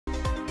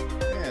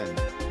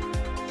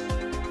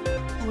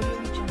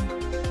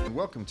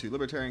welcome to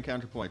Libertarian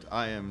Counterpoint.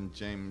 I am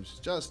James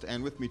Just,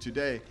 and with me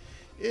today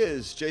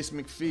is Jason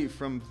McPhee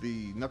from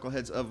the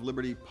Knuckleheads of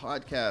Liberty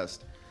podcast.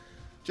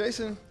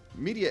 Jason,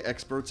 media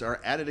experts are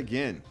at it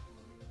again.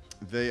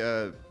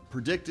 They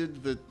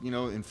predicted that,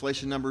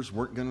 inflation numbers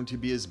weren't going to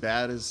be as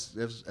bad as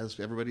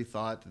everybody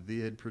thought. They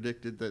had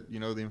predicted that,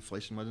 the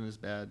inflation wasn't as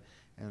bad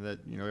and that,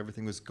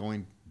 everything was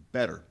going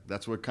better.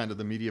 That's what kind of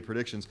the media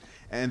predictions.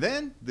 And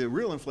then the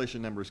real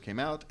inflation numbers came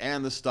out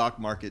and the stock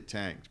market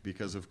tanked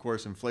because, of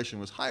course, inflation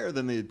was higher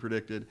than they had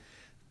predicted.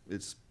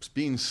 It's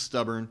being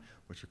stubborn,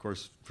 which, of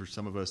course, for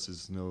some of us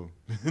is no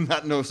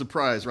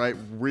surprise, right?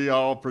 We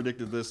all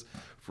predicted this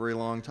for a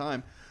long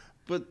time.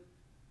 But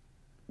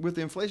with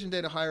the inflation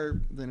data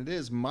higher than it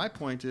is, my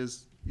point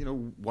is,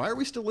 why are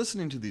we still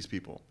listening to these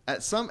people?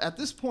 At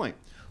this point,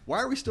 why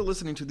are we still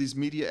listening to these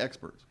media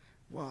experts?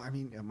 Well,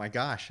 my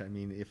gosh,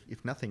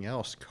 if nothing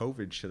else,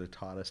 COVID should have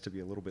taught us to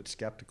be a little bit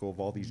skeptical of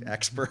all these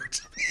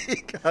experts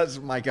because,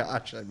 my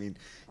gosh,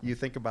 you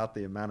think about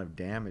the amount of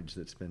damage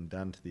that's been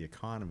done to the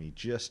economy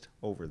just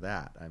over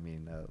that.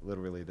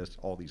 Literally, there's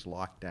all these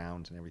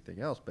lockdowns and everything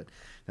else. But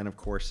then, of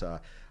course,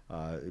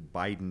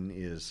 Biden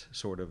is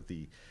sort of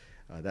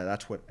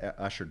that's what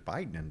ushered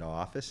Biden into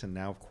office. And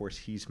now, of course,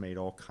 he's made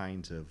all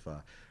kinds of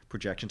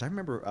projections. I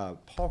remember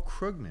Paul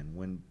Krugman,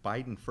 when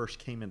Biden first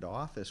came into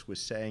office, was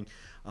saying,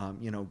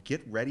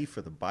 get ready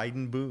for the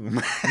Biden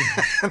boom.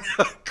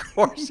 Of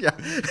course, yeah,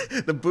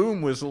 the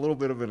boom was a little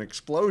bit of an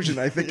explosion,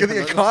 I think, in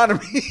the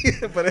economy,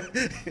 but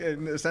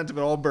in the sense of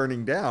it all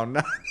burning down.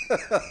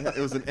 It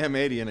was an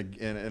M80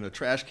 in a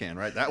trash can,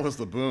 right? That was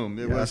the boom.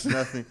 It was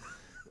nothing.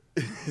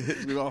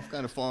 We all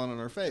kind of fallen on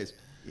our face.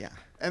 Yeah.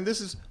 And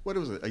this is, what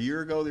was it? A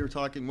year ago they were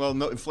talking, well,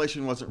 no,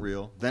 inflation wasn't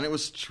real. Then it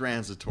was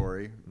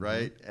transitory,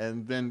 right? Mm-hmm.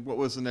 And then what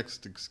was the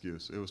next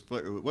excuse? It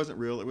wasn't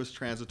real. It was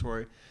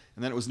transitory.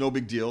 And then it was no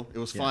big deal. It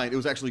was fine. It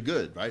was actually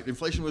good, right?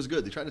 Inflation was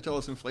good. They tried to tell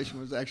us inflation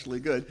was actually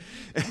good.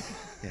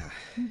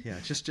 Yeah.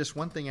 Just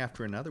one thing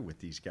after another with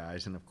these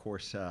guys. And of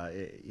course,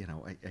 I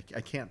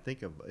can't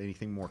think of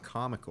anything more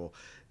comical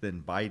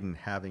than Biden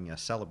having a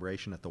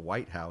celebration at the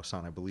White House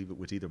on, I believe it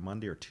was either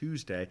Monday or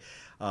Tuesday,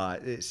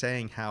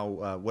 saying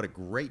how what a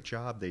great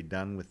job they'd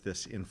done with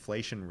this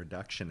Inflation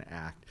Reduction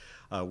Act,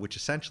 which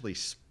essentially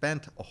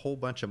spent a whole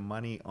bunch of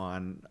money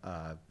on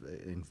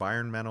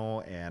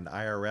environmental and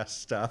IRS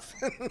stuff,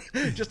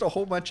 just a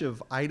whole bunch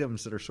of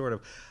items that are sort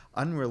of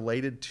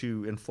unrelated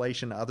to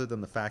inflation other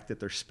than the fact that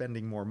they're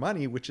spending more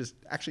money, which is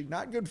actually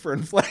not good for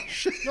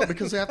inflation. No,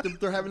 because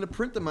they're having to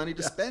print the money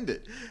to spend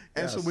it.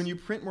 And so when you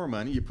print more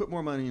money, you put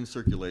more money in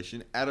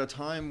circulation at a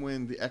time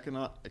when the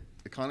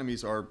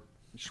economies are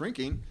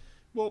shrinking.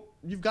 Well,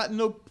 you've got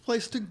no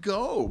place to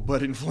go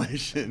but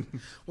inflation.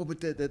 Well,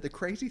 but the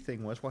crazy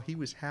thing was, while he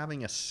was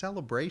having a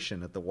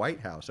celebration at the White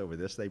House over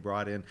this, they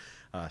brought in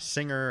a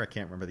singer. I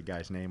can't remember the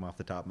guy's name off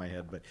the top of my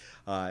head, but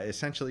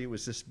essentially it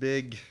was this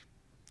big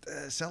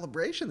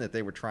celebration that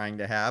they were trying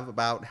to have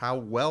about how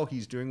well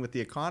he's doing with the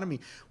economy,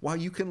 while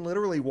you can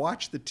literally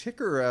watch the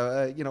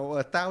ticker,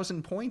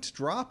 1,000 points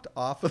dropped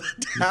off of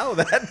the Dow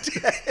that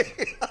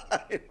day.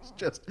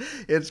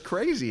 It's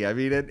crazy.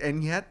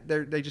 And yet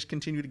they just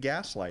continue to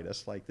gaslight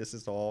us like this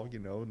is all,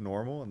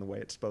 normal and the way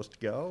it's supposed to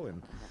go.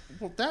 And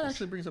well, that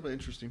actually brings up an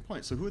interesting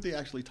point. So who are they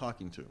actually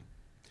talking to?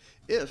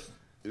 If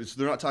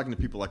they're not talking to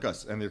people like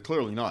us, and they're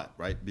clearly not,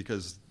 right?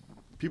 Because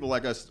people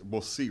like us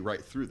will see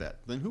right through that.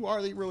 Then who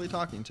are they really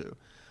talking to?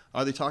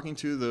 Are they talking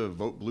to the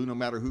vote blue no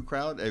matter who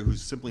crowd,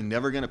 who's simply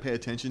never going to pay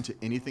attention to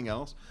anything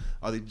else?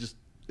 Are they just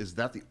is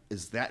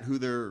that who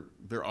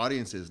their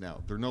audience is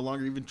now? They're no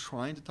longer even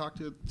trying to talk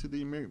to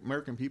the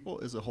American people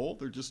as a whole.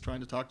 They're just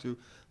trying to talk to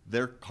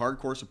their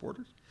hardcore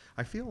supporters.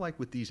 I feel like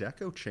with these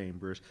echo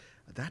chambers,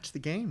 that's the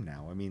game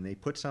now. They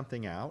put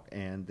something out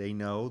and they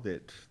know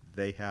that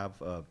they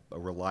have a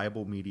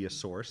reliable media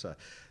source.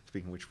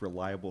 Speaking of which,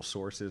 reliable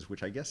sources,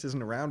 which I guess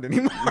isn't around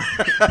anymore.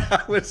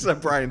 It was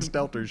Brian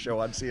Stelter's show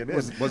on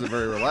CNN. Wasn't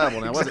very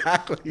reliable now, was it?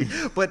 Exactly.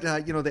 But,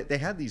 they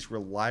had these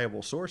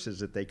reliable sources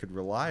that they could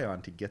rely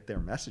on to get their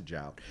message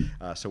out.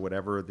 So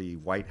whatever the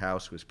White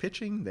House was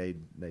pitching,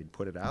 they'd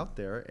put it out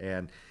there.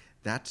 And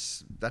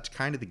that's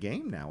kind of the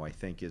game now, I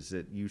think, is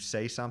that you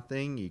say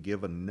something, you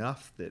give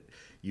enough that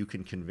you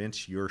can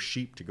convince your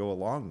sheep to go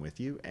along with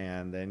you,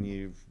 and then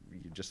you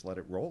just let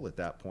it roll at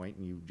that point,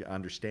 and you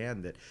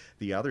understand that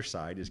the other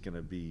side is going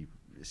to be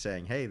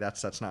saying, hey,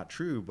 that's not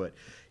true, but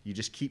you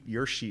just keep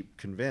your sheep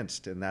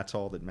convinced, and that's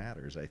all that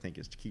matters, I think,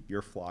 is to keep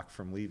your flock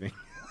from leaving.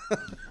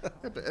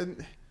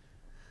 And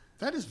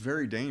that is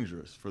very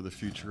dangerous for the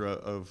future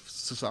of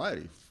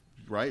society,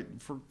 right?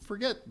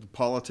 Forget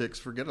politics,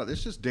 forget it.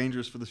 It's just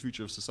dangerous for the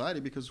future of society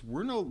because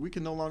we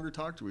can no longer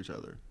talk to each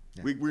other.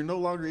 Yeah. We're no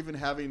longer even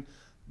having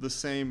the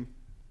same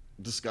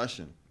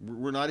discussion.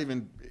 We're not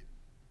even.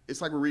 It's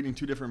like we're reading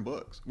two different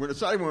books.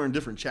 It's not even we're in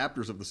different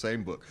chapters of the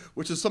same book,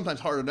 which is sometimes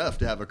hard enough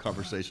to have a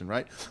conversation,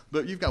 right?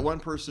 But you've got one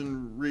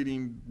person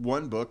reading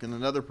one book and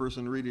another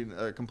person reading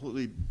a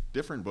completely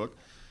different book.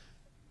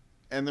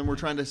 And then we're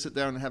trying to sit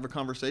down and have a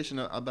conversation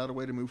about a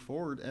way to move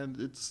forward, and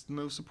it's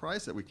no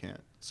surprise that we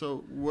can't.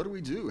 So what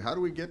do? How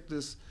do we get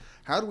this?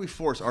 How do we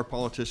force our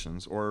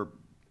politicians, or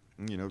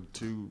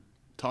to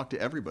talk to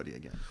everybody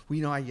again?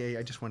 Well,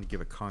 I just want to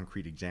give a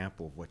concrete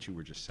example of what you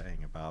were just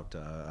saying about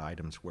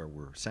items where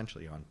we're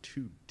essentially on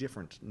two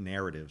different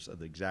narratives of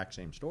the exact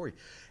same story.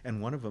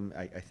 And one of them,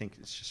 I think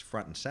it's just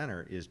front and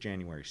center, is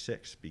January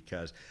 6th,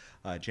 because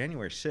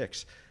January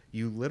 6th,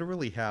 you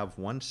literally have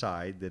one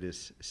side that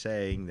is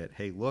saying that,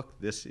 hey,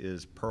 look, this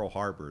is Pearl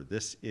Harbor,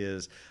 this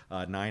is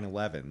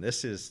 9/11,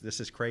 this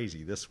is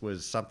crazy. This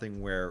was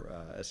something where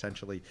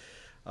essentially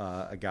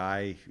a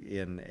guy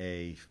in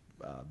a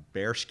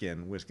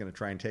bearskin was going to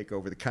try and take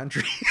over the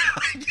country,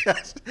 I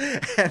guess.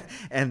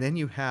 And then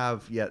you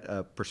have yet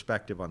a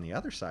perspective on the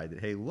other side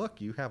that, hey,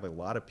 look, you have a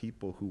lot of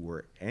people who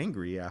were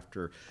angry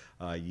after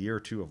a year or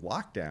two of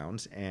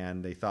lockdowns,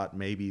 and they thought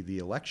maybe the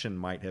election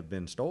might have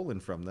been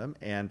stolen from them,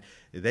 and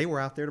they were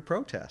out there to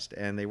protest,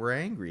 and they were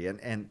angry.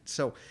 And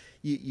so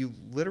you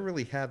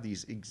literally have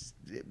these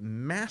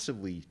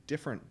massively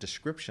different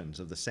descriptions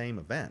of the same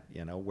event,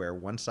 where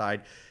one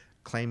side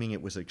claiming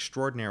it was an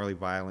extraordinarily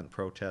violent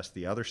protest.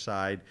 The other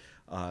side,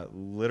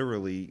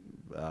 literally,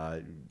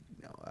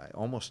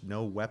 almost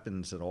no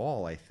weapons at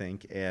all, I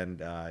think. And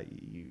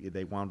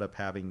they wound up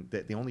having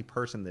the only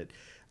person that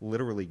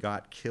literally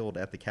got killed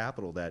at the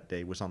Capitol that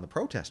day was on the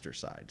protester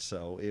side.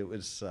 So it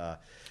was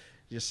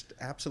just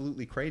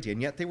absolutely crazy. And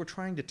yet they were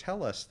trying to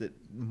tell us that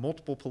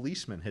multiple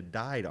policemen had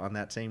died on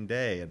that same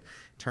day. And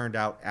it turned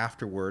out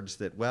afterwards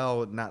that,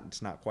 well,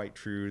 it's not quite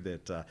true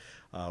that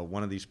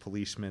one of these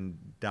policemen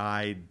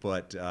died,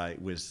 but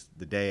it was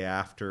the day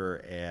after,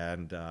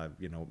 and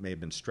it may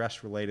have been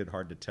stress related.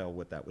 Hard to tell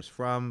what that was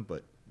from,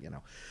 but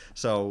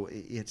so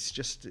it's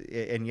just,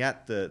 and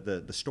yet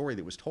the story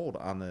that was told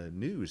on the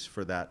news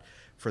for that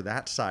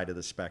side of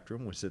the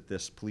spectrum was that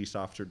this police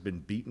officer had been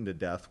beaten to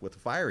death with a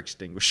fire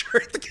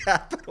extinguisher at the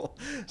Capitol.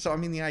 So I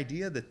mean, the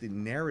idea that the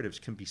narratives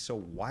can be so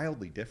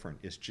wildly different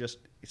is just,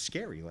 it's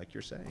scary, like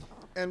you're saying.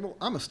 And well,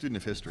 I'm a student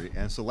of history,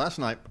 and so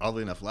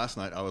oddly enough, last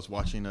night I was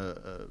watching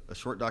a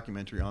short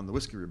documentary on the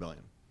Whiskey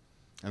Rebellion.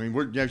 I mean,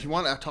 if you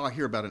want to talk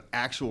here about an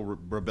actual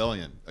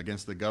rebellion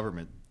against the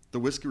government, the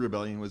Whiskey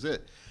Rebellion was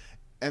it.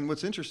 And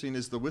what's interesting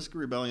is the Whiskey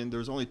Rebellion, there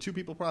was only 2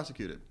 people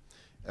prosecuted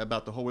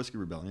about the whole Whiskey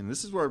Rebellion.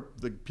 This is where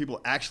the people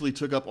actually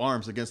took up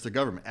arms against the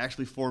government,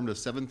 actually formed a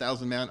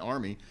 7,000-man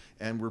army,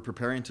 and were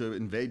preparing to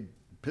invade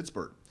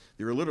Pittsburgh.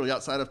 They were literally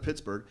outside of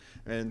Pittsburgh,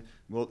 and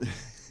well,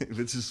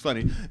 this is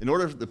funny. The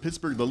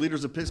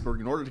leaders of Pittsburgh,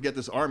 in order to get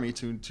this army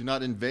to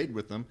not invade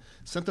with them,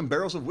 sent them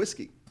barrels of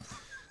whiskey.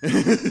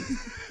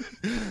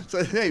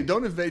 So hey,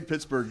 don't invade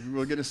Pittsburgh.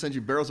 We're going to send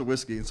you barrels of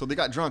whiskey. And so they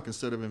got drunk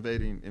instead of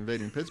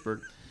invading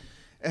Pittsburgh.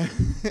 And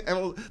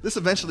well, this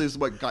eventually is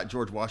what got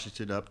George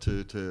Washington up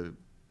to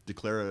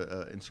declare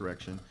an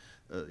insurrection.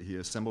 He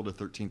assembled a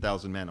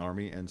 13,000-man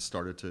army and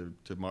started to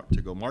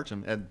go march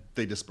them, and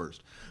they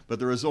dispersed. But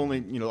there was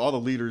only, all the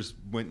leaders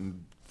went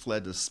and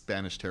fled to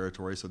Spanish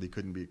territory, so they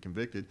couldn't be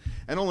convicted.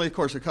 And only, of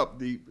course,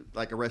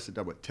 arrested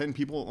 10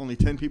 people. Only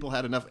 10 people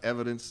had enough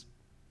evidence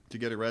to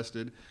get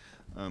arrested.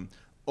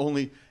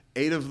 Only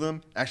 8 of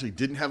them actually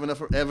didn't have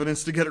enough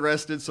evidence to get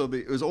arrested, so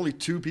it was only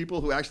 2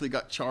 people who actually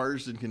got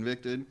charged and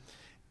convicted.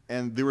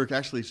 And they were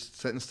actually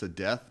sentenced to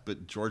death,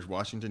 but George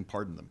Washington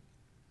pardoned them.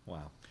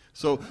 Wow.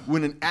 So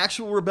when an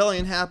actual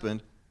rebellion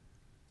happened,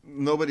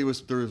 there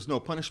was no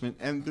punishment.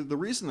 And the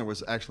reason there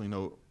was actually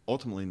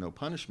ultimately no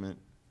punishment,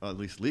 at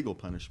least legal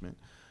punishment,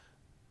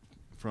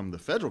 from the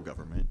federal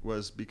government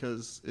was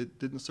because it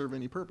didn't serve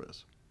any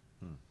purpose.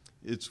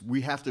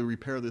 We have to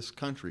repair this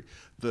country.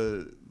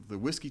 The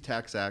Whiskey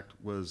Tax Act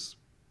was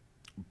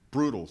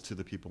brutal to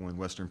the people in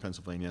Western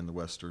Pennsylvania and the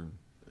Western.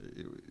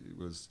 It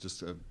was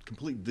just a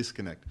complete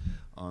disconnect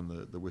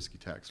on the whiskey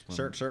tax.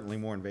 Certainly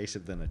more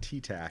invasive than a tea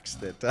tax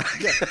that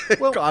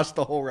well, caused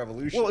the whole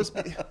revolution. Well,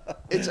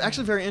 it's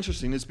actually very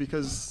interesting. It's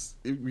because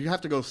you have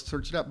to go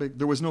search it out. But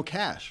there was no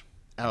cash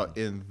out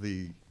in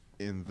the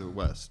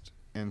West,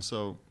 and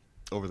so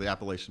over the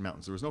Appalachian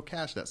Mountains, there was no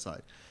cash that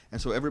side, and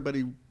so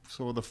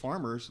the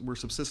farmers were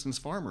subsistence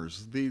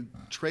farmers. They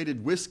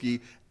traded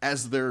whiskey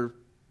as their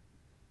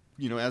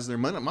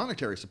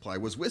monetary supply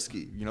was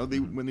whiskey.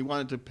 When they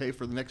wanted to pay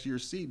for the next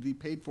year's seed, they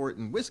paid for it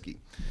in whiskey.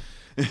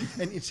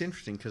 And it's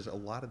interesting because a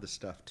lot of the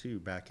stuff too,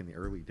 back in the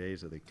early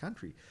days of the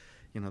country,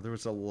 there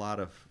was a lot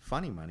of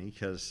funny money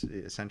because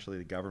essentially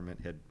the government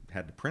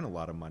had to print a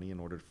lot of money in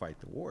order to fight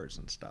the wars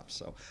and stuff.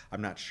 So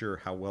I'm not sure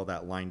how well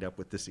that lined up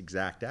with this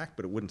exact act,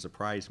 but it wouldn't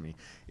surprise me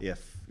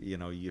if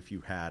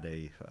you had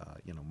a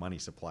money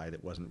supply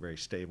that wasn't very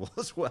stable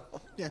as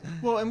well. Yeah.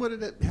 Well, and what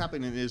ended up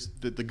happening is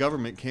that the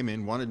government came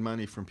in, wanted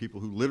money from people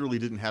who literally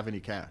didn't have any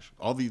cash.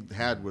 All they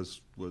had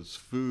was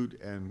food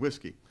and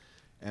whiskey.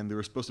 And they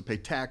were supposed to pay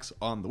tax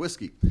on the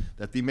whiskey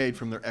that they made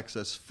from their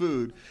excess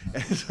food,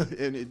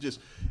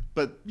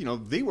 but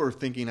they were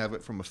thinking of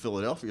it from a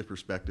Philadelphia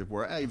perspective,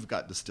 where you've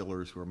got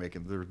distillers who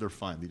are they're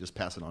fine, they just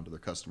pass it on to their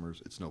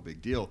customers, it's no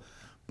big deal.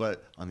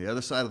 But on the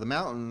other side of the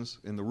mountains,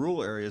 in the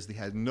rural areas, they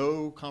had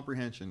no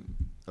comprehension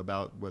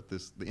about what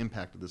the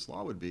impact of this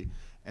law would be.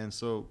 And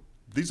so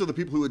these are the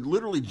people who had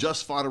literally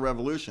just fought a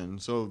revolution.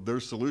 So their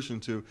solution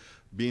to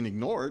being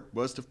ignored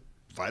was to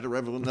fight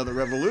another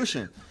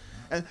revolution.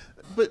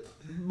 But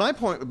my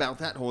point about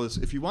that whole is,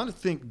 if you want to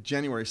think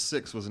January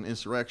 6th was an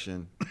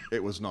insurrection,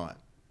 it was not.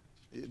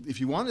 If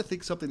you want to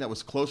think something that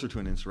was closer to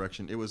an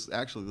insurrection, it was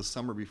actually the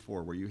summer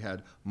before, where you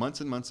had months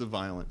and months of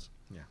violence.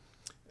 Yeah.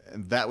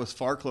 And that was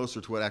far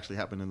closer to what actually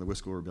happened in the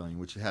Wisco Rebellion,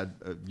 which had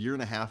a year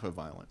and a half of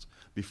violence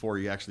before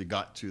you actually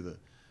got to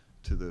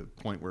the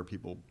point where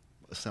people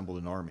assembled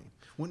an army.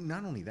 Well,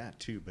 not only that,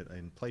 too, but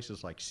in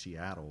places like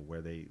Seattle,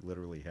 where they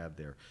literally had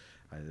their,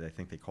 I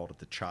think they called it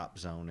the chop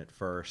zone at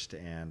first,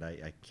 and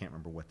I can't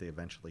remember what they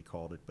eventually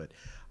called it, but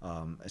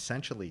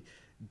essentially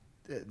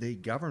the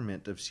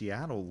government of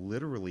Seattle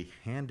literally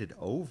handed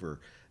over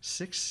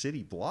 6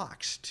 city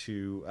blocks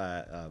to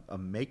a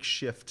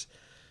makeshift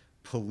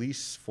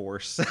police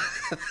force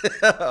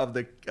of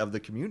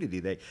the community.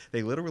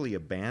 They literally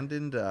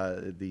abandoned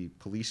the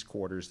police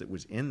quarters that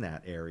was in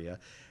that area.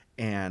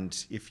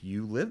 And if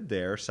you lived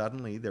there,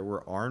 suddenly there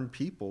were armed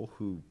people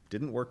who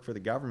didn't work for the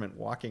government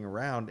walking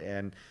around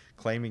and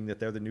claiming that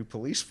they're the new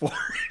police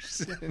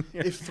force.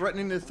 If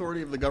threatening the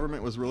authority of the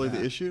government was really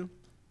the issue,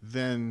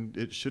 then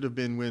it should have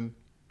been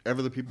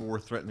whenever the people were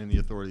threatening the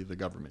authority of the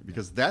government.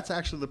 Because that's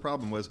actually the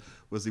problem, was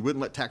they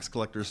wouldn't let tax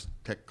collectors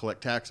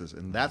collect taxes.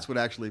 And that's what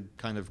actually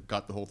kind of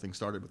got the whole thing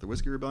started with the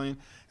Whiskey Rebellion.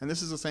 And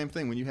this is the same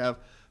thing when you have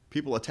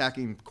people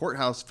attacking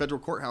federal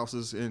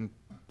courthouses in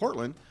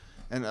Portland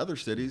and other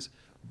cities.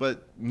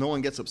 But no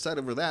one gets upset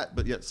over that.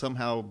 But yet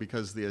somehow,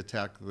 because they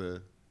attack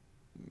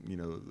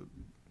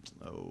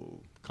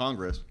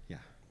Congress,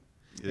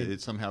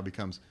 it somehow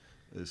becomes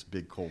this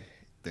big cold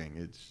thing.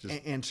 It's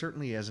just and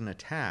certainly as an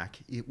attack,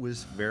 it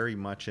was very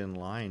much in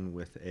line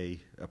with a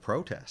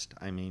protest.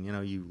 I mean,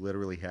 you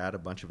literally had a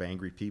bunch of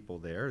angry people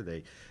there.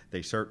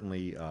 They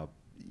certainly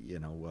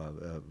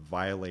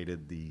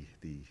violated the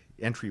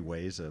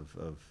entryways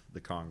of the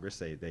Congress.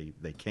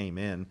 They came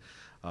in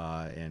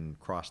and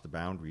crossed the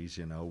boundaries,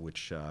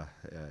 which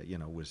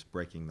was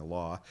breaking the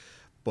law.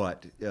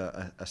 But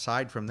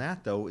aside from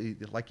that, though,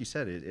 like you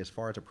said, as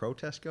far as a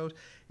protest goes,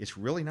 it's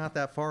really not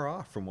that far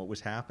off from what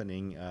was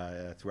happening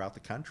throughout the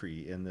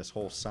country in this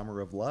whole summer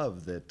of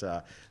love that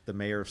the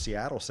mayor of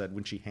Seattle said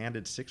when she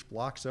handed 6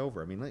 blocks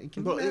over. I mean,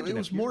 it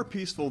was more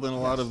peaceful than a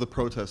lot of the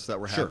protests that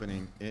were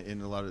happening in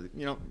a lot of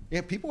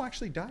Yeah, people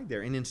actually died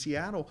there. And in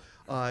Seattle,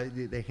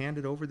 they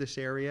handed over this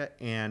area,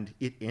 and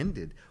it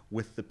ended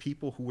with the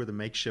people who were the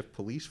makeshift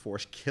police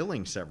force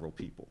killing several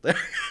people there.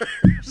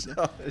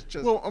 So it's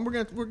just... Well, and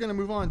we're gonna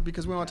move on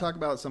because we want to talk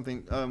about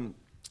something.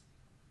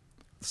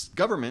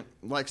 Government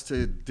likes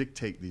to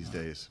dictate these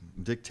days,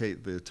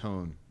 dictate the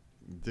tone,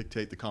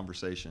 dictate the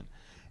conversation,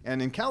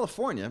 and in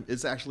California,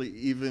 it's actually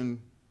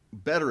even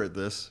better at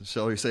this,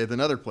 shall we say, than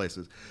other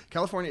places.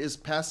 California is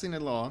passing a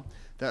law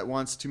that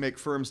wants to make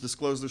firms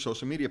disclose their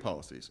social media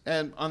policies,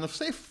 and on the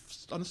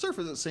surface,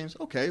 it seems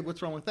okay.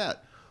 What's wrong with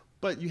that?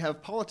 But you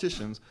have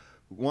politicians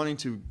wanting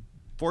to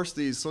force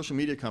these social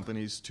media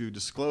companies to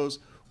disclose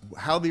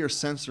how they are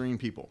censoring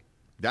people.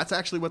 That's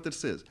actually what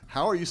this is.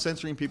 How are you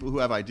censoring people who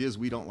have ideas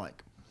we don't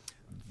like?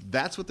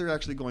 That's what they're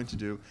actually going to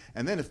do.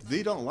 And then if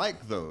they don't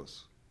like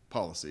those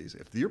policies,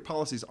 if your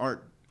policies aren't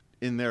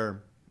in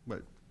their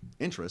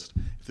interest,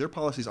 if their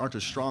policies aren't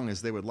as strong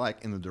as they would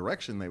like in the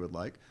direction they would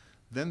like,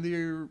 then they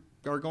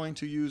are going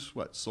to use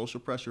social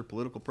pressure,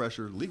 political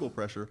pressure, legal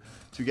pressure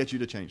to get you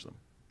to change them.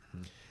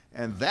 Mm-hmm.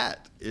 And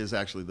that is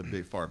actually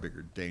the far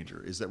bigger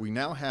danger, is that we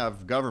now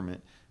have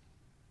government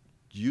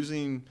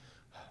using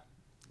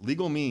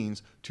legal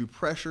means to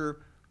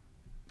pressure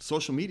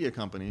social media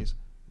companies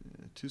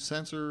to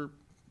censor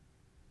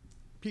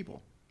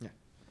people. Yeah,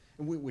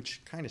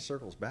 which kind of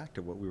circles back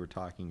to what we were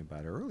talking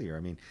about earlier.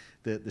 I mean,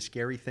 the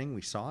scary thing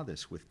we saw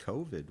this with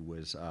COVID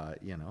was,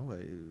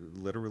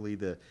 literally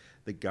the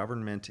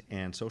government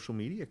and social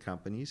media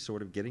companies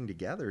sort of getting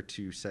together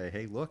to say,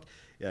 hey, look,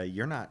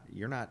 you're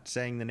not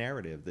saying the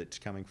narrative that's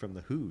coming from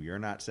the WHO. You're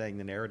not saying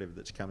the narrative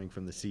that's coming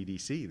from the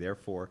CDC.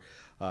 Therefore,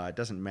 it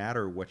doesn't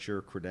matter what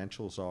your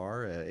credentials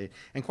are.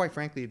 And quite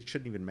frankly, it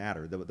shouldn't even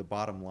matter. The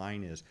bottom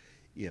line is,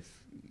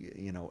 if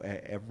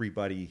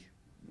everybody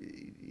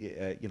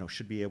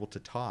should be able to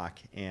talk,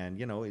 and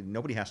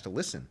nobody has to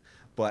listen.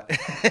 But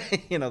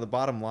the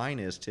bottom line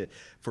is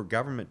for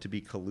government to be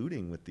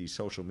colluding with these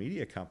social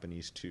media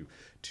companies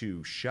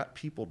to shut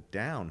people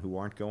down who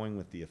aren't going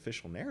with the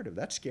official narrative.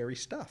 That's scary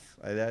stuff.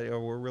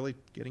 We're really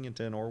getting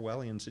into an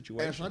Orwellian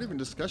situation. And it's not even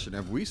discussion.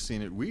 Have we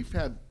seen it? We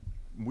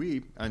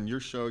on your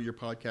show, your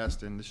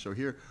podcast, and this show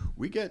here,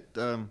 we get,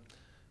 shall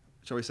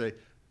we say,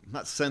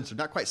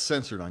 not quite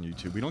censored on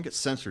YouTube. We don't get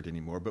censored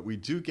anymore, but we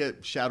do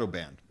get shadow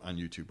banned on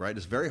YouTube, right?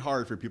 It's very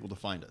hard for people to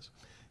find us.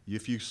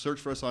 If you search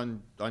for us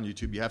on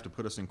YouTube, you have to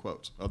put us in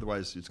quotes.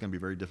 Otherwise, it's going to be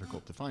very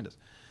difficult to find us.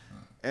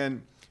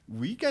 And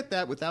we get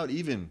that without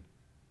even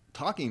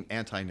talking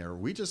anti-narrow.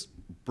 We just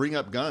bring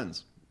up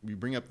guns. We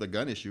bring up the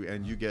gun issue,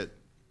 and you get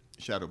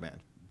shadow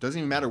banned Doesn't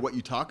even matter what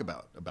you talk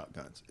about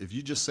guns. If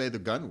you just say the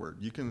gun word,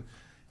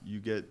 you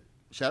get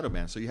shadow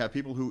banned. So you have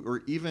people who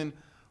or even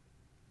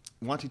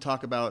want to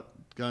talk about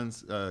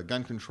guns,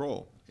 gun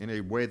control in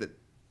a way that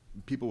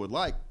people would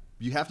like.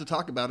 You have to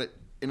talk about it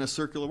in a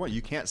circular way.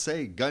 You can't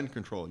say gun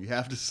control. You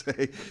have to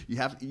say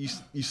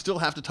you still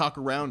have to talk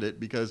around it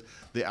because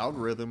the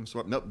algorithm.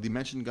 So nope, they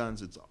mentioned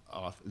guns, it's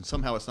off, and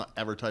somehow it's not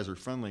advertiser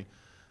friendly,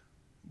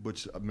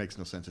 which makes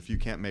no sense. If you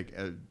can't make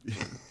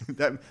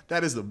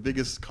that is the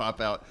biggest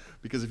cop out,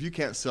 because if you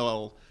can't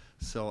sell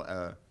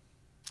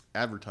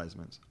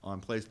advertisements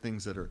on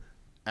things that are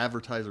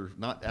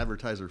not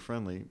advertiser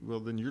friendly, well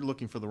then you're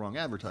looking for the wrong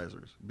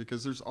advertisers,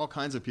 because there's all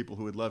kinds of people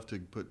who would love to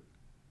put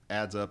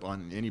ads up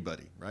on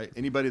anybody, right?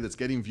 Anybody that's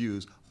getting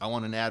views, I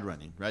want an ad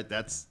running, right?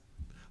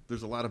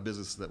 There's a lot of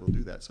businesses that will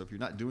do that. So if you're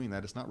not doing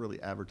that, it's not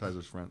really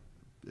advertisers friend.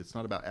 It's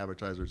not about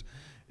advertisers.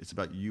 It's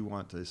about you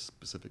want a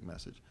specific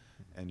message,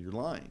 and you're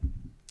lying,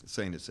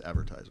 saying it's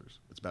advertisers.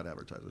 It's about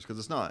advertisers, because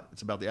it's not.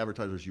 It's about the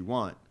advertisers you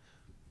want.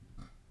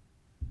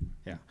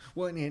 Yeah.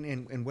 Well,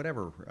 and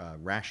whatever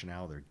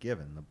rationale they're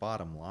given, the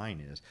bottom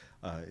line is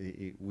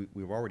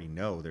we already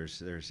know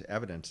there's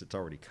evidence that's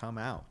already come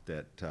out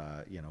that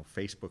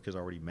Facebook has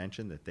already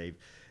mentioned that they've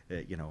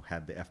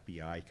had the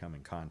FBI come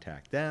and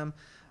contact them.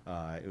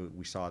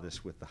 We saw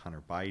this with the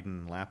Hunter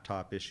Biden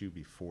laptop issue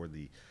before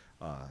the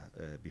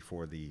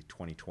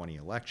 2020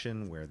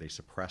 election, where they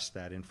suppressed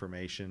that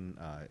information.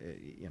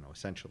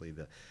 Essentially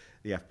the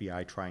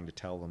FBI trying to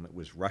tell them it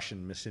was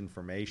Russian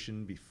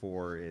misinformation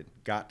before it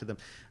got to them.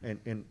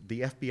 And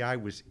the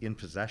FBI was in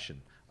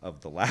possession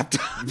of the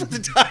laptop at the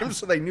time,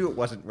 so they knew it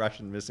wasn't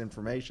Russian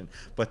misinformation.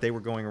 But they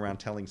were going around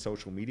telling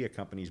social media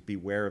companies,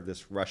 beware of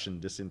this Russian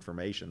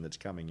disinformation that's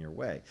coming your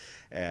way,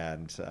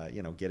 and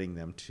getting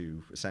them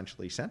to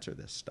essentially censor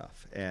this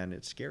stuff. And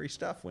it's scary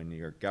stuff when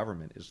your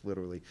government is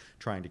literally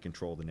trying to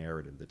control the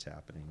narrative that's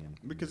happening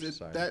because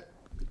that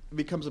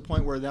becomes a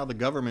point where now the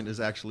government is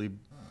actually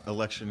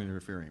election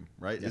interfering,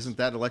 right? Yes. Isn't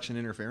that election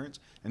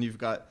interference? And you've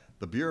got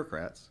the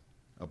bureaucrats,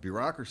 a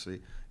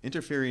bureaucracy,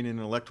 interfering in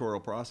an electoral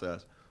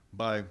process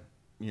by,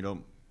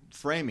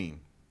 framing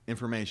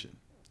information.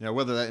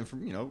 Whether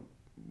that,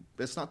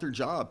 it's not their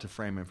job to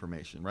frame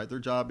information, right? Their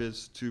job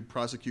is to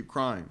prosecute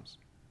crimes.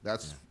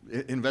 That's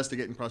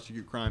investigate and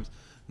prosecute crimes,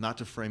 not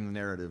to frame the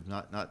narrative,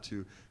 not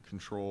to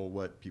control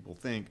what people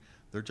think.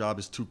 Their job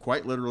is to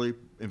quite literally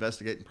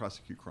investigate and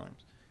prosecute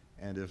crimes.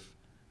 And if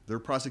they're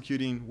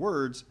prosecuting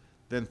words,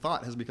 then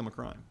thought has become a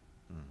crime.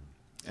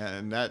 Mm-hmm.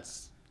 And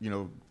that's,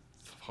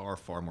 far,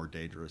 far more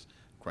dangerous,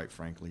 quite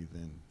frankly,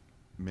 than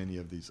many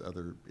of these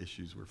other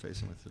issues we're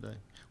facing with today.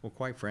 Well,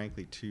 quite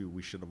frankly, too,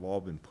 we should have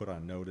all been put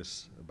on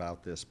notice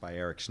about this by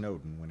Eric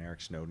Snowden when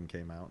Eric Snowden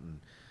came out and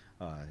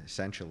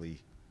essentially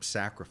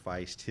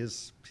sacrificed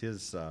his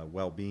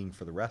well-being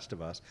for the rest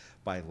of us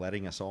by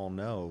letting us all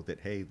know that,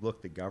 hey,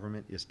 look, the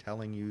government is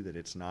telling you that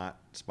it's not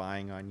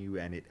spying on you,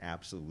 and it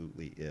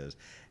absolutely is.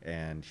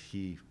 And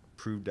he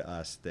proved to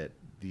us that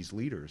these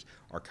leaders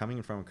are coming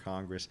in front of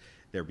Congress.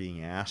 They're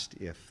being asked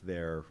if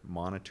they're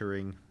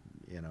monitoring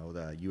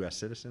the U.S.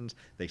 citizens.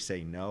 They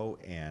say no,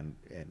 and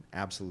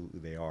absolutely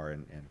they are.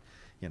 And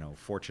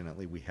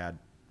fortunately, we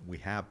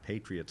have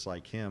patriots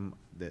like him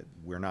that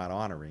we're not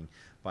honoring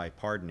by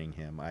pardoning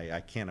him. I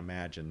can't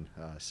imagine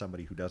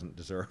somebody who doesn't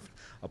deserve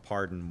a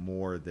pardon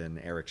more than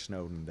Eric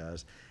Snowden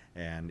does.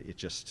 And it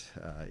just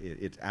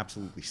it's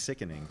absolutely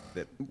sickening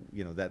that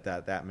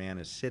that man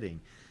is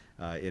sitting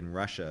in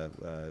Russia,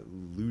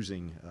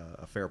 losing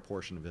a fair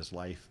portion of his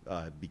life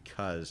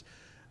because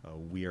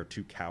we are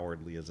too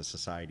cowardly as a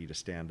society to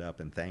stand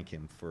up and thank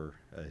him for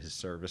his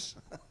service.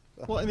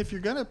 Well, and if you're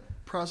going to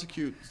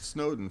prosecute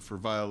Snowden for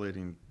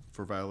violating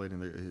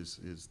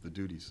the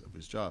duties of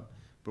his job,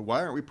 but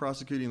why aren't we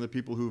prosecuting the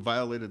people who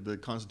violated the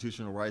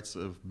constitutional rights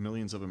of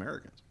millions of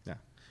Americans? Yeah.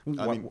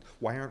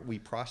 Why aren't we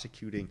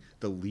prosecuting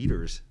the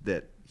leaders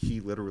that he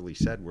literally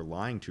said were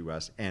lying to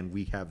us, and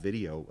we have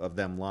video of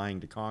them lying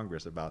to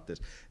Congress about this?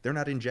 They're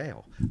not in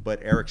jail, but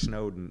Eric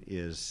Snowden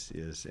is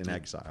in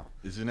exile.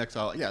 Is in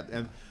exile, yeah.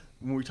 And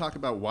when we talk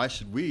about why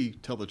should we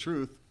tell the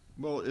truth,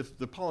 well, if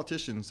the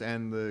politicians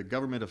and the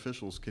government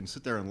officials can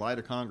sit there and lie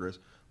to Congress,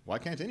 why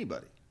can't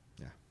anybody?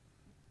 Yeah.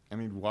 I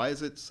mean, why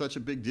is it such a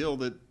big deal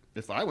that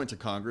if I went to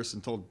Congress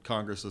and told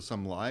Congress of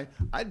some lie,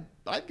 I'd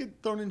get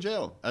thrown in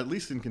jail, at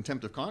least in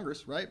contempt of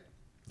Congress, right?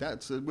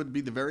 That would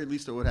be the very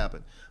least that would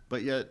happen.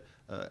 But yet,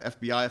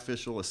 FBI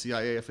official, a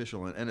CIA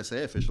official, an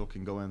NSA official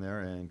can go in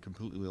there and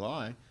completely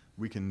lie.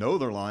 We can know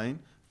they're lying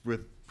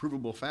with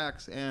provable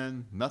facts,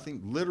 and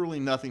literally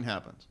nothing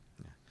happens.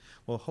 Yeah.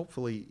 Well,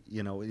 hopefully,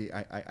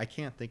 I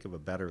can't think of a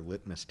better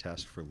litmus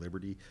test for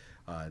liberty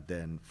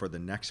than for the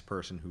next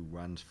person who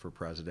runs for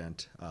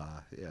president,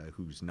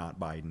 who's not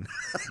Biden,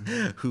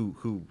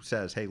 who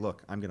says, hey,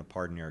 look, I'm going to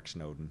pardon Eric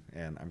Snowden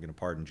and I'm going to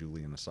pardon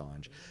Julian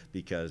Assange,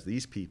 because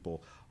these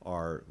people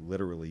are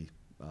literally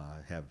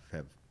have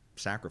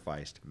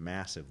sacrificed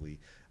massively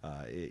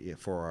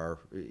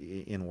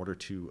in order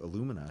to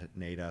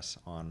illuminate us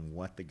on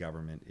what the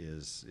government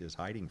is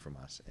hiding from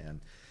us. And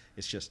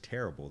it's just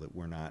terrible that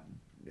we're not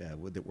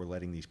that we're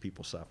letting these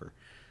people suffer.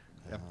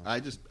 Yeah, I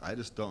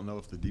just don't know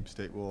if the deep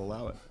state will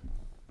allow it.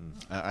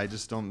 I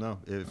just don't know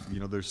if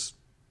there's.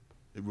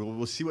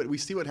 We'll see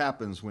what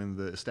happens when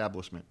the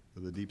establishment,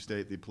 the deep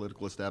state, the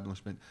political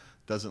establishment,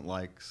 doesn't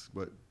like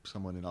what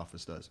someone in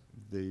office does.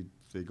 They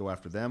go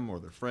after them or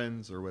their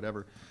friends or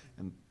whatever,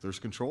 and there's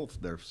control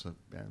there. So,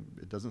 and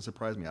it doesn't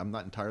surprise me. I'm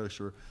not entirely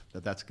sure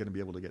that that's going to be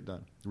able to get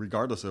done,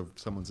 regardless of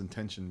someone's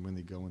intention when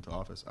they go into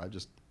office. I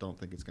just don't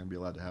think it's going to be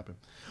allowed to happen.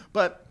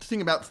 But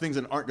thinking about things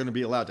that aren't going to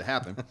be allowed to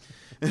happen,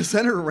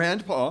 Senator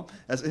Rand Paul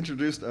has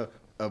introduced a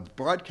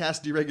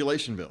broadcast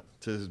deregulation bill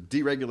to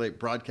deregulate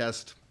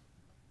broadcast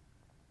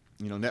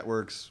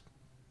networks,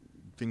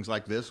 things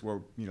like this, where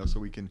so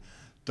we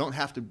don't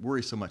have to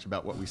worry so much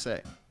about what we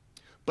say.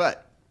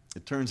 But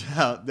it turns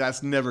out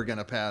that's never going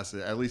to pass,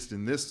 at least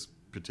in this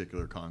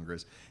particular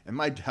Congress. And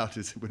my doubt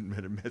is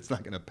it's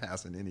not going to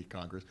pass in any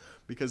Congress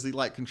because they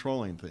like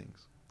controlling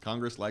things.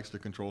 Congress likes to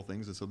control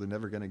things, and so they're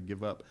never going to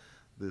give up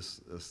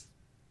this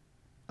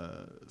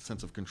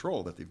sense of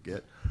control that they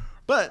get.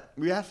 But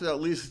we have to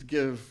at least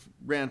give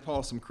Rand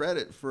Paul some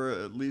credit for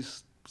at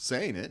least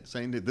saying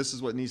that this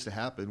is what needs to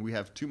happen. We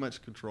have too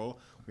much control.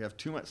 We have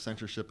too much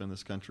censorship in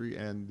this country,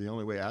 and the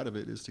only way out of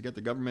it is to get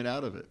the government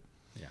out of it.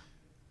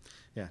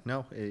 Yeah.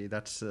 No,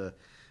 that's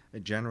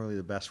generally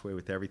the best way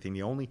with everything.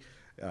 The only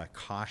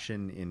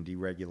caution in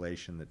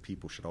deregulation that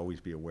people should always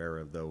be aware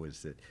of, though,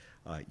 is that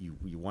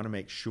you want to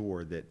make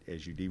sure that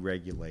as you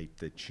deregulate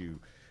that you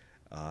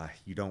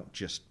don't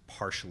just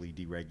partially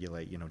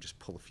deregulate, just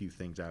pull a few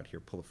things out here,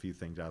 pull a few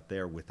things out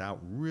there without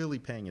really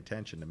paying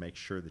attention to make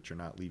sure that you're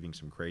not leaving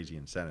some crazy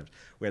incentives.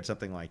 We had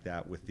something like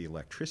that with the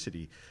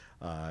electricity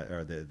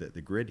or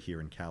the grid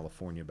here in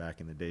California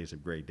back in the days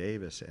of Gray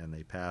Davis, and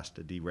they passed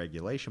a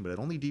deregulation, but it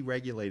only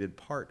deregulated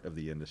part of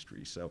the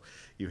industry. So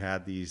you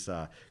had these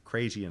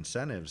crazy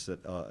incentives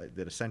that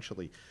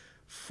essentially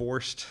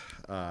forced,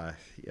 I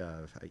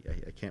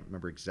can't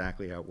remember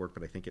exactly how it worked,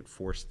 but I think it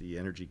forced the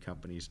energy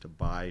companies to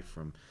buy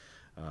from,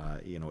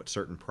 at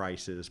certain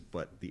prices,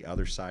 but the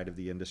other side of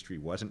the industry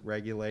wasn't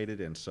regulated,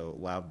 and so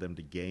allowed them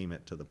to game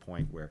it to the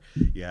point where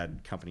you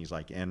had companies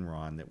like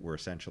Enron that were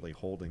essentially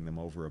holding them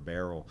over a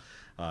barrel,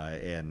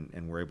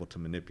 and were able to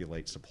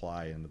manipulate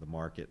supply into the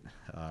market.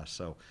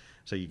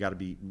 So you got to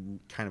be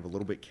kind of a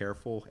little bit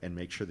careful and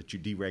make sure that you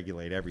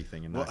deregulate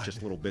everything and not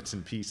just little bits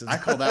and pieces. I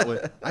call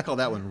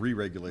that one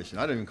re-regulation.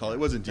 I don't even call it. It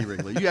wasn't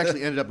deregulation. You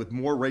actually ended up with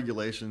more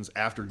regulations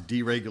after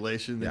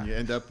deregulation than you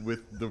end up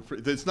with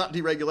it's not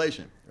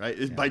deregulation,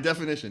 right? By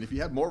definition, if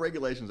you have more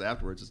regulations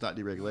afterwards, it's not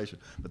deregulation.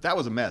 But that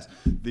was a mess.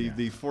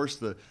 They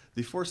forced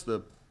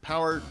the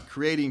power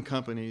creating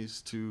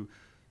companies to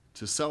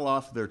sell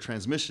off their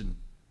transmission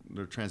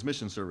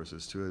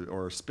services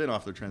or spin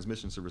off their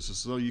transmission services.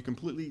 So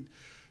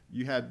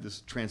you had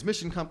this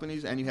transmission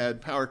companies and you had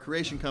power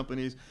creation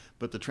companies,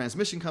 but the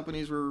transmission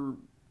companies were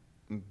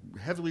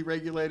heavily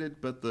regulated,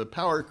 but the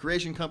power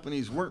creation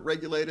companies weren't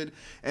regulated.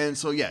 And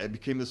so, it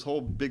became this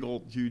whole big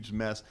old huge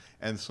mess.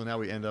 And so now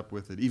we end up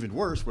with it even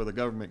worse, where the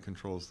government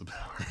controls the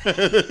power.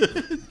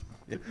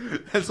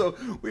 And so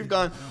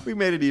we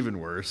made it even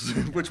worse,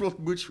 which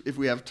if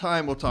we have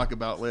time, we'll talk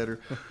about later.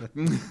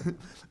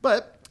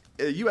 But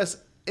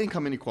U.S.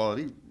 income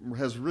inequality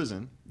has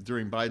risen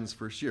during Biden's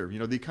first year.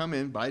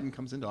 Biden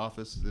comes into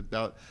office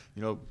about,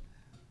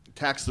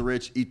 tax the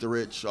rich, eat the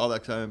rich, all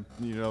that time.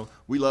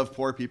 We love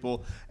poor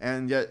people.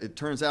 And yet it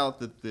turns out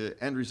that the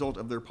end result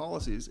of their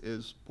policies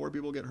is poor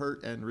people get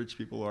hurt and rich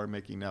people are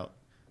making out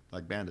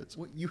like bandits.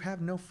 Well, you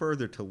have no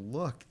further to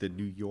look than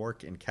New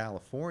York and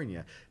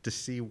California to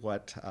see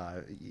what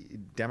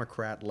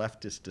Democrat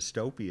leftist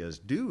dystopias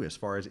do as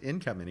far as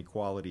income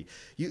inequality.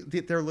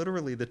 They're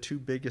literally the two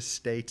biggest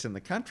states in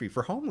the country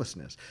for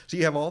homelessness. So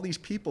you have all these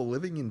people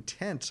living in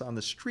tents on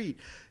the street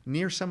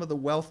near some of the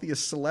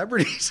wealthiest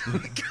celebrities in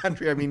the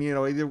country. I mean,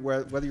 either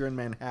whether you're in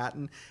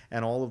Manhattan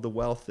and all of the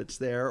wealth that's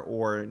there,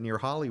 or near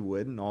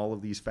Hollywood and all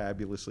of these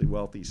fabulously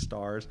wealthy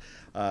stars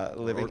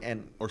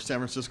living, or San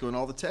Francisco and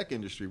all the tech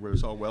industry, where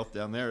there's all wealth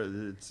down there.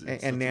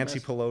 And Nancy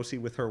Pelosi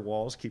with her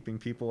walls keeping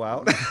people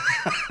out.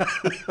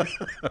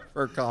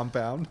 Her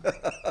compound.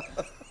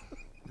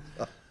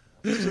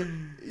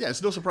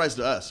 It's no surprise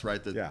to us,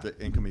 right, that the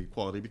income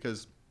inequality,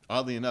 because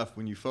oddly enough,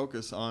 when you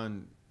focus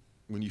on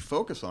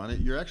it,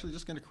 you're actually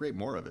just going to create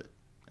more of it.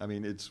 I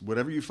mean, it's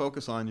whatever you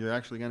focus on, you're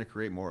actually going to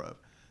create more of.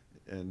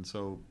 And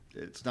so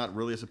it's not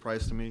really a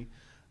surprise to me,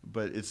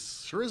 but it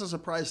sure is a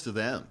surprise to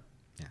them.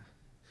 Yeah.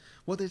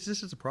 Well, this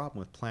is a problem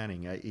with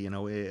planning.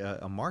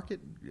 A market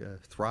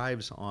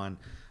thrives on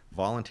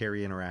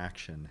voluntary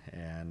interaction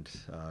and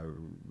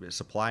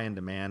supply and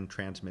demand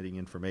transmitting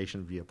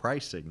information via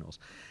price signals.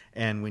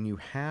 And when you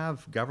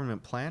have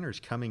government planners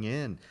coming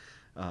in,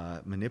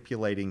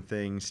 manipulating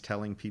things,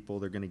 telling people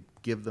they're going to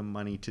give them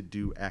money to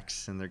do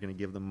X and they're going to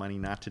give them money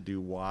not to do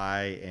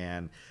Y,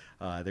 and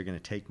they're going to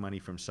take money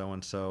from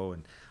so-and-so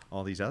and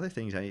all these other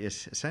things.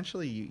 It's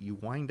essentially, you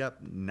wind up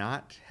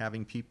not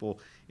having people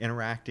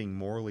interacting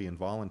morally and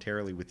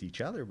voluntarily with each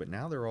other, but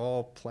now they're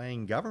all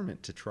playing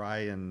government to try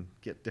and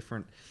get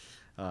different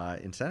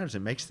incentives.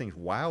 It makes things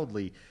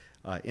wildly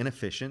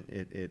inefficient.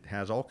 It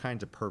has all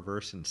kinds of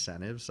perverse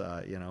incentives.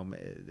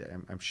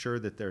 I'm sure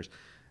that there's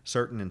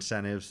certain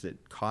incentives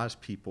that cause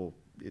people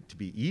it to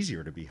be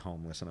easier to be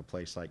homeless in a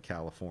place like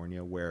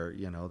California, where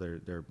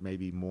there may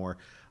be more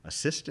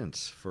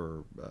assistance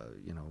for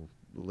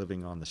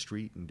living on the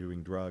street and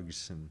doing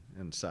drugs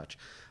and such.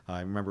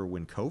 I remember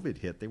when COVID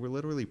hit, they were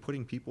literally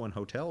putting people in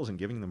hotels and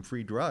giving them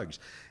free drugs.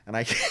 And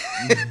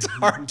it's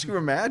hard to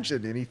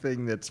imagine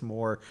anything that's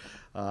more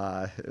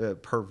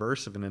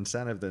perverse of an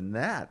incentive than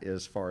that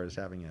as far as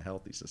having a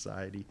healthy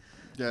society.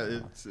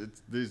 Yeah, it's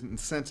there's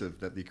incentive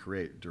that they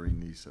create during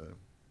these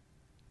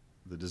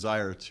the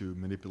desire to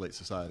manipulate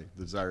society,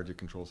 the desire to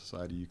control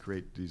society. You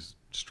create these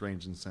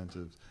strange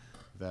incentives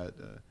that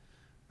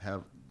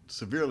have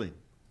severely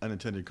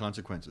unintended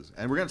consequences.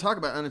 And we're going to talk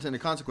about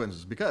unintended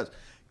consequences because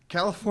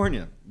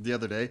California the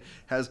other day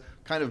has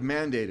kind of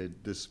mandated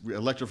this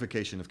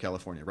electrification of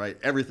California, right?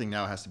 Everything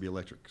now has to be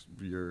electric.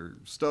 Your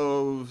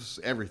stoves,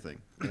 everything,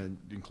 and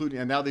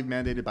now they've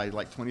mandated by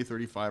like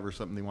 2035 or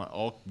something, they want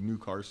all new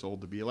cars sold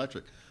to be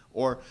electric.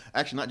 Or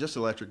actually not just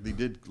electric, they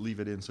did leave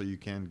it in so you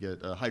can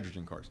get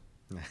hydrogen cars.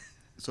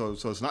 So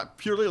it's not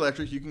purely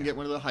electric. You can get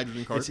one of the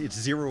hydrogen cars. It's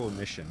zero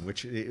emission,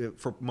 which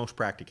for most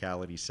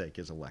practicality's sake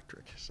is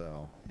electric.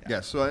 So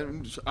yeah. So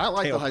I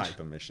like the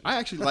hydrogen emissions. I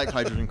actually like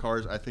hydrogen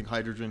cars. I think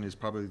hydrogen is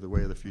probably the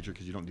way of the future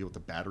because you don't deal with the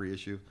battery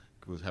issue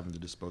with having to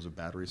dispose of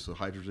batteries. So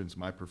hydrogen is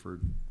my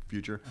preferred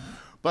future.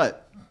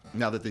 But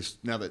now that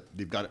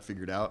they've got it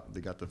figured out, they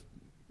got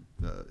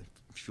the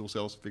fuel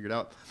cells figured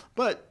out.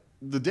 But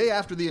the day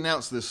after they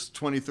announced this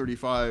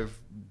 2035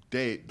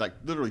 date, like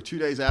literally 2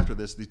 days after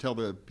this, they tell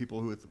the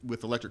people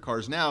with electric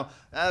cars now,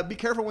 be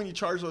careful when you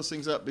charge those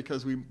things up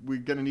because we're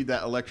going to need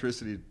that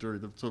electricity.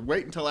 So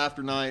wait until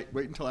after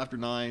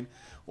 9,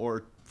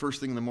 or first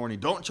thing in the morning.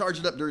 Don't charge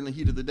it up during the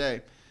heat of the day.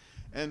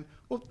 And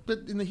but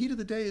in the heat of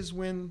the day is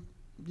when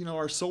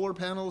our solar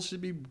panels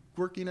should be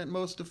working at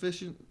most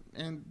efficient.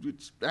 And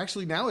it's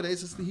actually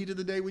nowadays it's the heat of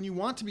the day when you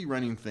want to be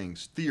running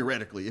things,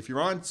 theoretically. If you're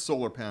on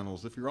solar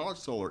panels, if you're on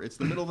solar, it's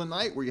the middle of the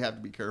night where you have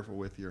to be careful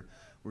with your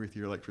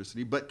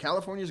electricity. But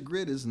California's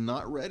grid is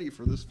not ready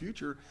for this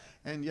future,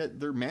 and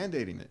yet they're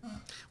mandating it. Well,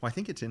 I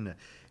think it's in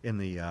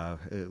the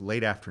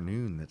late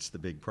afternoon that's the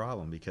big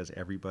problem because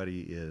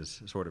everybody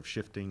is sort of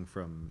shifting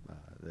from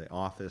the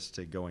office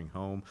to going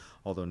home.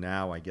 Although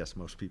now I guess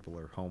most people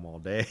are home all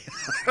day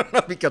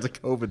because of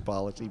COVID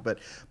policy.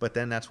 But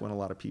then that's when a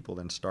lot of people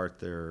then start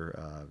their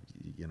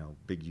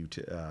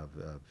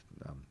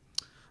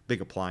big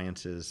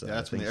appliances. Yeah,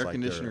 that's when the air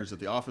conditioners at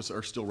the office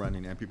are still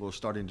running and people are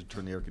starting to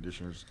turn the air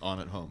conditioners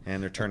on at home.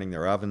 And they're turning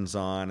their ovens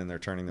on and they're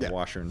turning their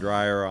washer and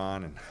dryer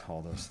on and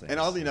all those things. And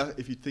oddly enough,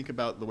 if you think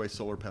about the way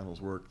solar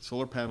panels work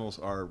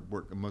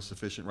work most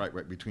efficient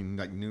right between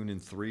like noon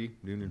and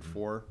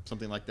 4,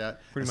 something like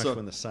that. Pretty much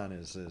when the sun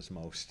is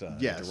most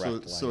direct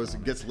light. So as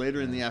it gets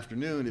later in the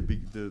afternoon,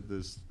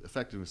 the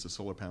effectiveness of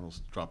solar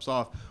panels drops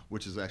off,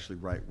 which is actually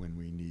right when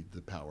we need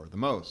the power the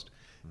most.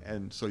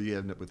 And so you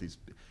end up with these.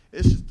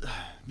 It's just,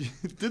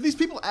 do these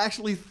people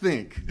actually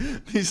think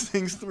these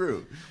things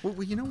through? Well,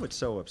 what's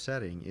so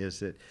upsetting is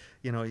that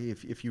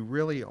if you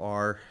really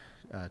are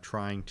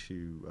trying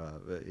to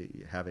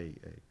have a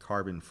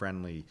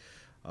carbon-friendly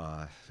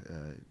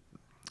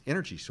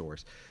energy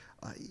source.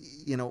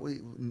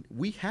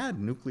 We had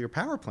nuclear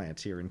power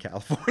plants here in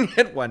California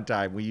at one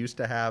time. We used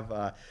to have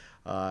a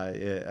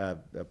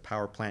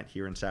power plant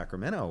here in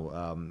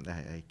Sacramento,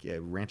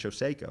 Rancho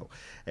Seco,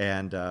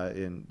 and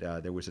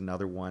there was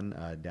another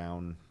one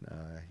down,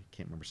 I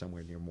can't remember,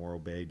 somewhere near Morro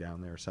Bay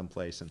down there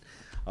someplace. And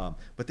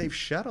but they've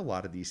shut a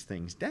lot of these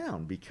things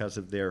down because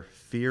of their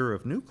fear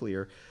of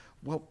nuclear.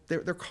 Well,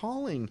 they're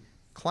calling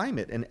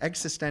climate an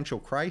existential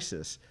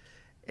crisis,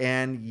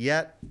 and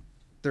yet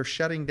they're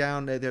shutting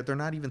down. They're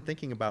not even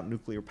thinking about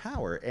nuclear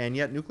power, and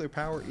yet nuclear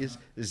power is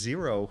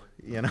zero.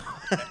 And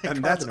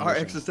that's our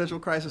existential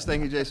crisis.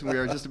 Thank you, Jason. We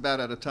are just about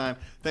out of time.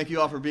 Thank you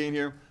all for being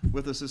here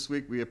with us this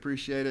week. We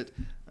appreciate it.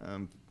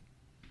 And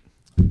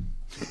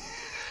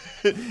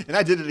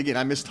I did it again.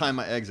 I mistimed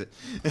my exit.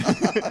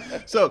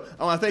 So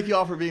I want to thank you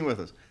all for being with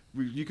us.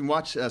 You can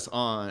watch us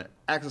on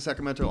Access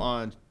Sacramento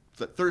on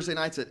Thursday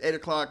nights at 8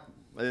 o'clock.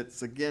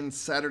 It's again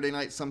Saturday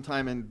night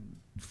sometime in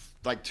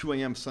like 2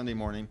 a.m. Sunday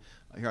morning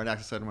here on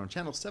Access Sacramento,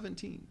 channel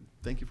 17.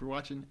 Thank you for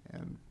watching,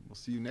 and we'll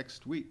see you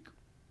next week.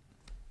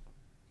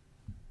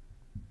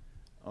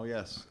 Oh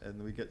yes,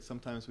 and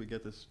sometimes we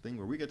get this thing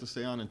where we get to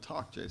stay on and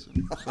talk,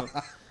 Jason. So,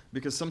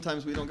 because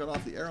sometimes we don't get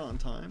off the air on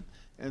time,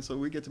 and so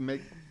we get to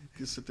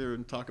sit there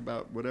and talk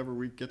about whatever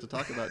we get to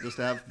talk about, just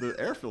to have the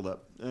air filled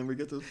up, and we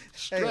get to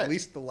stretch. Hey, at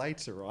least the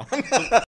lights are on.